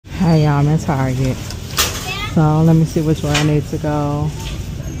Hey y'all, I'm in Target. So let me see which way I need to go.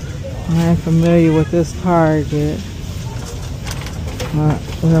 I ain't familiar with this Target, but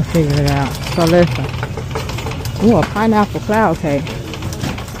we'll figure it out. So listen. Ooh, a pineapple cloud cake.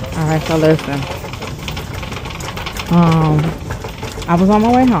 Alright, so listen. I was on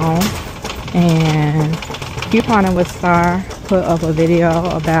my way home and couponing with Star put up a video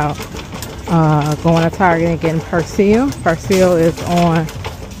about going to Target and getting Persil. Persil is on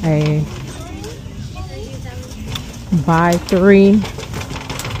a buy 3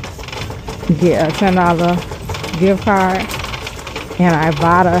 get a $10 gift card, and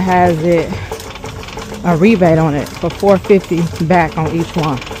Ibotta has it a rebate on it for $4.50 back on each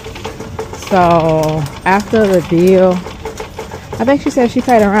one. So after the deal, I think she said she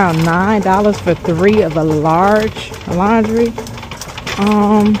paid around $9 for 3 of the large laundry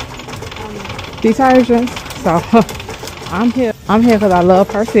detergents. So I'm here because I love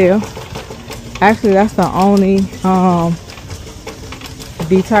Persil. Actually, that's the only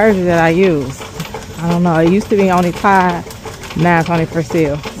detergent that I use. I don't know, it used to be only Tide, now it's only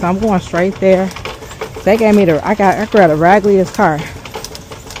Persil. So I'm going straight there. They gave me I grabbed the raggliest cart.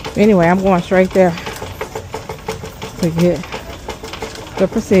 Anyway, I'm going straight there to get the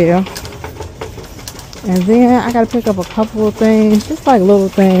Persil. And then I gotta pick up a couple of things, just like little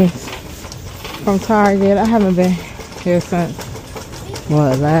things from Target. I haven't been here since,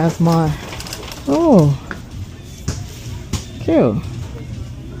 what, last month. Oh, cute.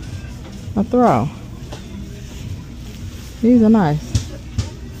 A throw. These are nice.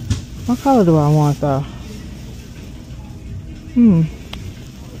 What color do I want though?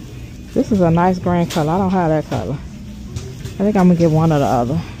 This is a nice green color. I don't have that color. I think I'm gonna get one or the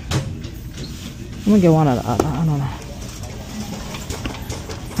other. I'm gonna get one or the other. I don't know.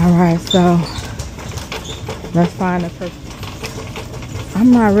 Alright, so let's find the Persil.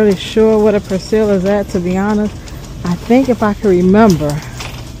 I'm not really sure where the Persil is at, to be honest. I think if I can remember.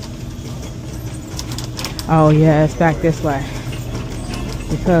 Oh yeah, it's back this way.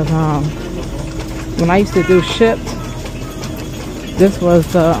 Because when I used to do Shipt, this was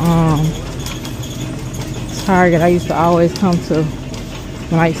the Target I used to always come to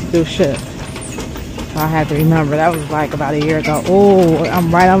when I used to do Shipt. So I had to remember. That was like about a year ago. Oh,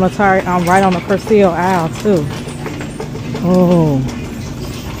 I'm right on the Target. I'm right on the Persil aisle too. Oh,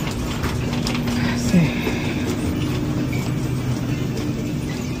 let's see.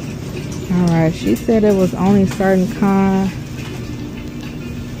 All right, she said it was only certain kind.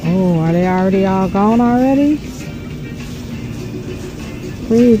 Oh, are they already all gone already?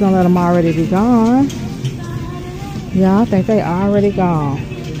 Please don't let them already be gone. Yeah, I think they already gone.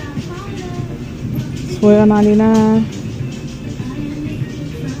 $12.99.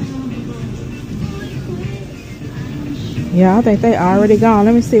 Yeah, I think they already gone.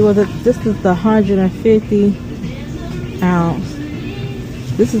 Let me see. This is the 150 ounce.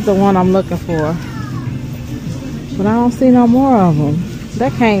 This is the one I'm looking for. But I don't see no more of them.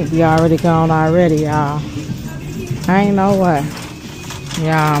 That can't be already gone already, y'all. I ain't no way.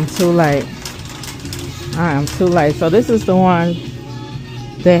 Yeah, I'm too late. I am too late. So this is the one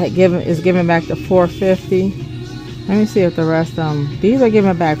that is giving back the $4.50. Let me see if the rest of them. These are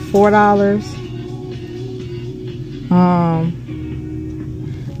giving back $4.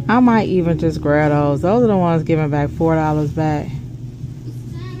 I might even just grab those. Those are the ones giving back $4 back.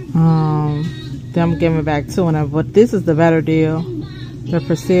 Them giving back 2 of them. But this is the better deal. The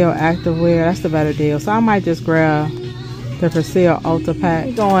Persil Activewear, that's the better deal. So I might just grab the Persil Ultra Pack.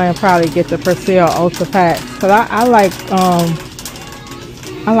 I'm going to probably get the Persil Ultra Pack because I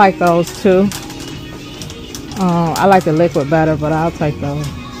like those too. I like the liquid better, but I'll take those.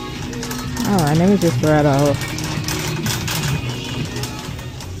 All right, let me just grab those.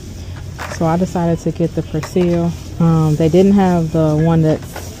 So I decided to get the Persil. They didn't have the one that's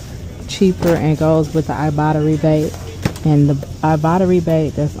cheaper and goes with the Ibotta rebate. And the Ibotta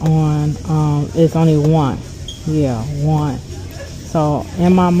rebate that's on is only 1. Yeah, 1. So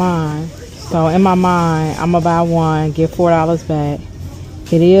in my mind, I'm gonna buy 1, get $4 back.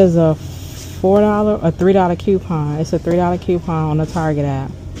 It is a $3 coupon. It's a $3 coupon on the Target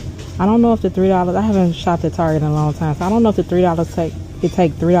app. I don't know if the $3. I haven't shopped at Target in a long time, so I don't know if the $3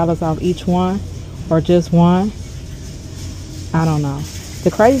 take $3 off each one or just one. I don't know. The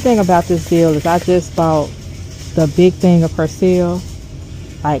crazy thing about this deal is I just bought the big thing of Persil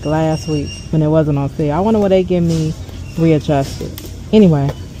like last week when it wasn't on sale. I wonder what they give me readjusted. Anyway,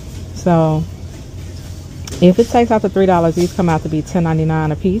 so if it takes out the $3, these come out to be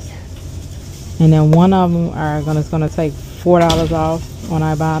 $10.99 a piece, and then one of them is gonna take $4 off on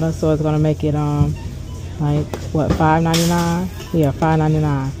Ibotta, so it's gonna make it like what, $5.99? Yeah,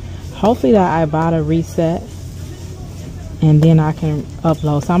 $5.99. hopefully that Ibotta reset, and then I can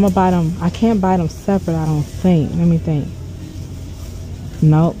upload. So I'm gonna buy them. I can't buy them separate, I don't think. Let me think.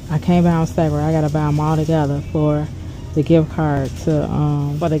 Nope, I can't buy them separate. I gotta buy them all together for the gift card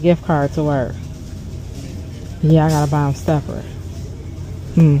to work. Yeah, I gotta buy them separate.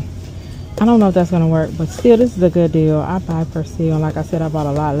 I don't know if that's gonna work, but still, this is a good deal. I buy Persil. Like I said, I bought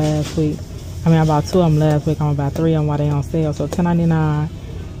a lot last week. I mean, I bought 2 of them last week. I'm gonna buy 3 of them while they on sale. So $10.99,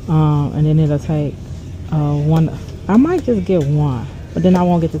 and then it'll take 1. I might just get 1, but then I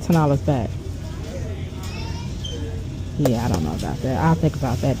won't get the $10 back. Yeah, I don't know about that. I'll think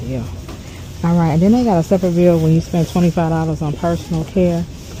about that deal. All right, and then they got a separate bill when you spend $25 on personal care.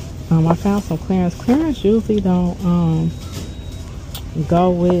 I found some clearance. Clearance usually don't go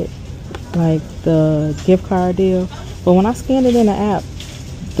with like the gift card deal, but when I scanned it in the app,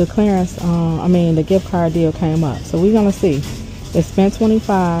 the clearance, the gift card deal came up. So we're gonna see. They spend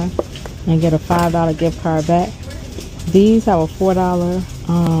 $25 and get a $5 gift card back. These have a $4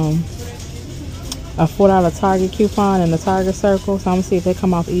 Target coupon in the Target circle. So I'm gonna see if they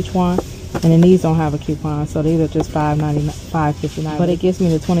come off each one. And then these don't have a coupon, so these are just $5.99, $5.59. But it gives me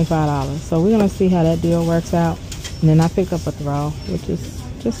the $25. So we're gonna see how that deal works out. And then I picked up a throw, which is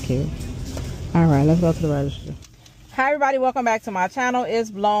just cute. All right, let's go to the register. Hi everybody, welcome back to my channel.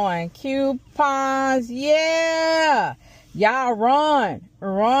 It's blowing coupons. Yeah, y'all run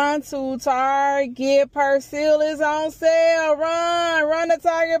to Target. Persil is on sale. Run to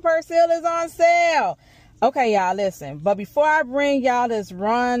Target. Persil is on sale. Okay, y'all, listen. But before I bring y'all this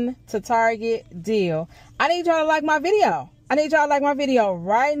run to Target deal, I need y'all to like my video. I need y'all to like my video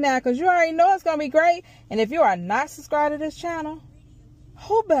right now, because you already know it's going to be great. And if you are not subscribed to this channel,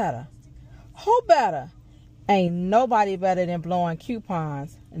 who better? Who better? Ain't nobody better than blowing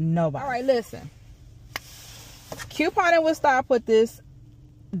coupons. Nobody. All right, listen. Couponing with Star put this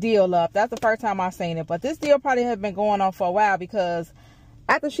deal up. That's the first time I've seen it. But this deal probably has been going on for a while, because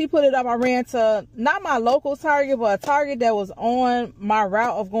after she put it up, I ran to, not my local Target, but a Target that was on my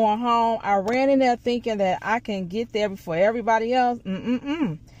route of going home. I ran in there thinking that I can get there before everybody else.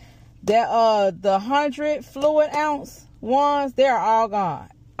 The 100 fluid ounce ones, they're all gone.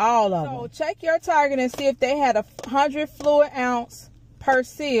 All of them. So check your Target and see if they had a 100 fluid ounce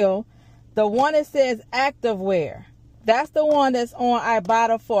Persil. The one that says activewear. That's the one that's on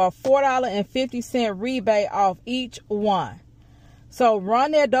Ibotta for a $4.50 rebate off each one. So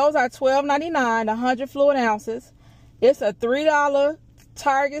run there. Those are $12.99, 100 fluid ounces. It's a $3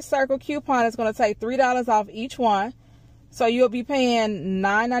 Target Circle coupon. It's going to take $3 off each one. So you'll be paying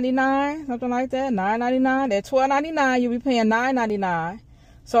 $9.99, something like that. $9.99. They're $12.99. You'll be paying $9.99.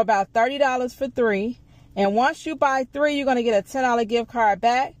 So about $30 for 3. And once you buy 3, you're going to get a $10 gift card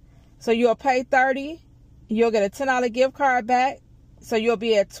back. So you'll pay $30. You'll get a $10 gift card back. So you'll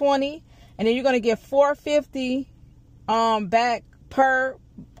be at $20. And then you're going to get $4.50 back per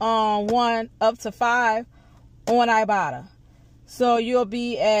one, up to 5 on Ibotta. So you'll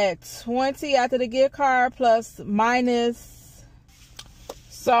be at 20 after the gift card plus minus.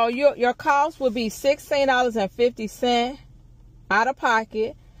 So your cost would be $16.50 out of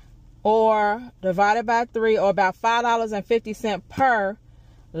pocket, or divided by 3, or about $5.50 per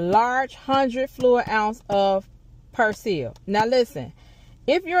large 100 fluid ounce of Persil. Now listen,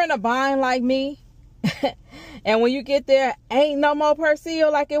 if you're in a bind like me, and when you get there, ain't no more Persil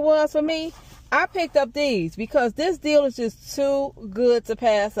like it was for me, I picked up these because this deal is just too good to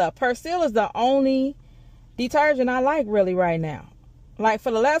pass up. Persil is the only detergent I like really right now. Like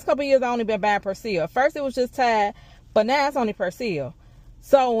for the last couple of years, I've only been buying Persil. First it was just Tide, but now it's only Persil.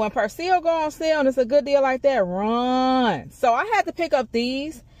 So when Persil go on sale and it's a good deal like that, run. So I had to pick up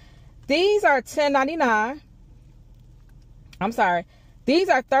these. These are $10.99. I'm sorry. These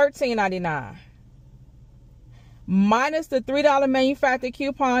are $13.99. Minus the $3 manufacturer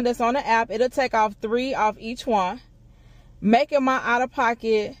coupon that's on the app. It'll take off 3 off each one, making my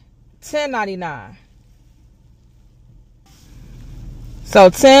out-of-pocket $10.99. So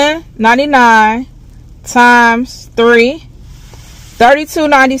 $10.99 times 3,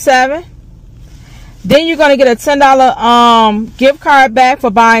 $32.97. Then you're going to get a $10 gift card back for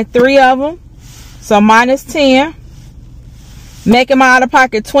buying 3 of them. So minus 10, making my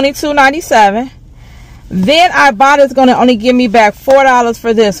out-of-pocket $22.97. Then Ibotta is going to only give me back $4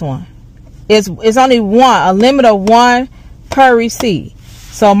 for this one. It's only one, a limit of 1 per receipt.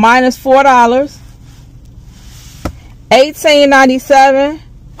 So minus $4, $18.97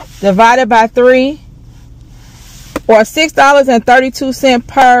 divided by 3, or $6.32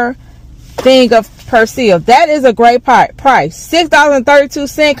 per thing of Persil. That is a great price.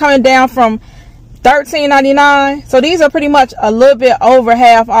 $6.32 coming down from $13.99. So these are pretty much a little bit over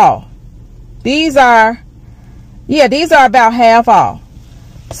half off. These are, yeah, these are about half off.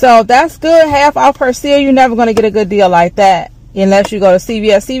 So that's good. Half off Persil. You're never going to get a good deal like that unless you go to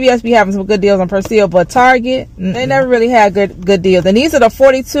CVS. CVS be having some good deals on Persil, but Target, they never really had good deals. And these are the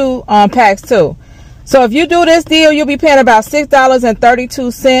 42 packs too. So if you do this deal, you'll be paying about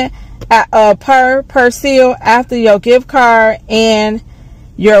 $6.32 per Persil after your gift card and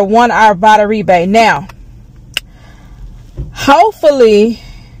your 1 Ibotta rebate. Now, hopefully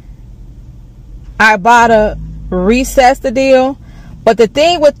Ibotta resets the deal, but the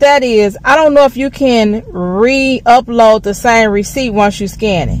thing with that is I don't know if you can re-upload the same receipt once you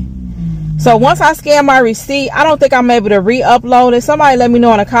scan it. So once I scan my receipt, I don't think I'm able to re-upload it. Somebody let me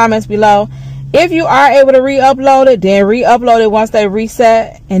know in the comments below. If you are able to re-upload it, then re-upload it once they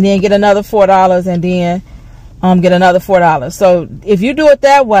reset, and then get another $4, and then get another $4. So if you do it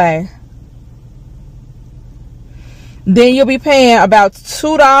that way, then you'll be paying about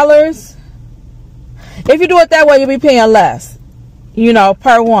 $2. If you do it that way, you'll be paying less, you know,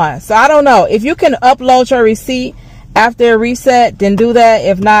 per one. So I don't know. If you can upload your receipt after a reset, then do that.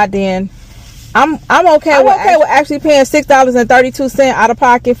 If not, then I'm okay with actually paying $6.32 out of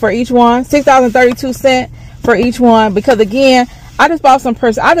pocket for each one. $6.32 for each one, because again, I just bought some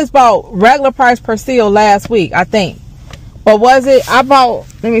Persil. I just bought regular price Persil last week, I think. Or was it? I bought,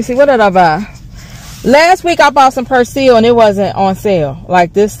 let me see, what did I buy? Last week I bought some Persil and it wasn't on sale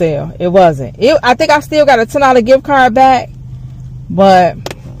like this sale. It wasn't. I think I still got a $10 gift card back, but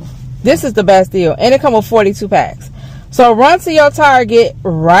this is the best deal, and it comes with 42 packs. So run to your Target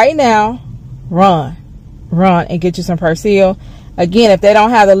right now. Run and get you some Persil. Again, if they don't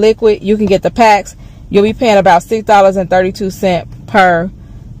have the liquid, you can get the packs. You'll be paying about $6.32 per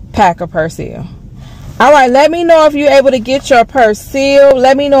pack of Persil. All right, let me know if you're able to get your Persil.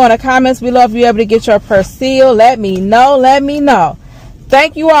 Let me know in the comments below if you're able to get your Persil. Let me know.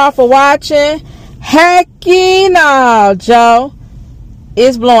 Thank you all for watching. Hecky no, Joe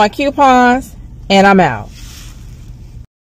is blowing coupons, and I'm out.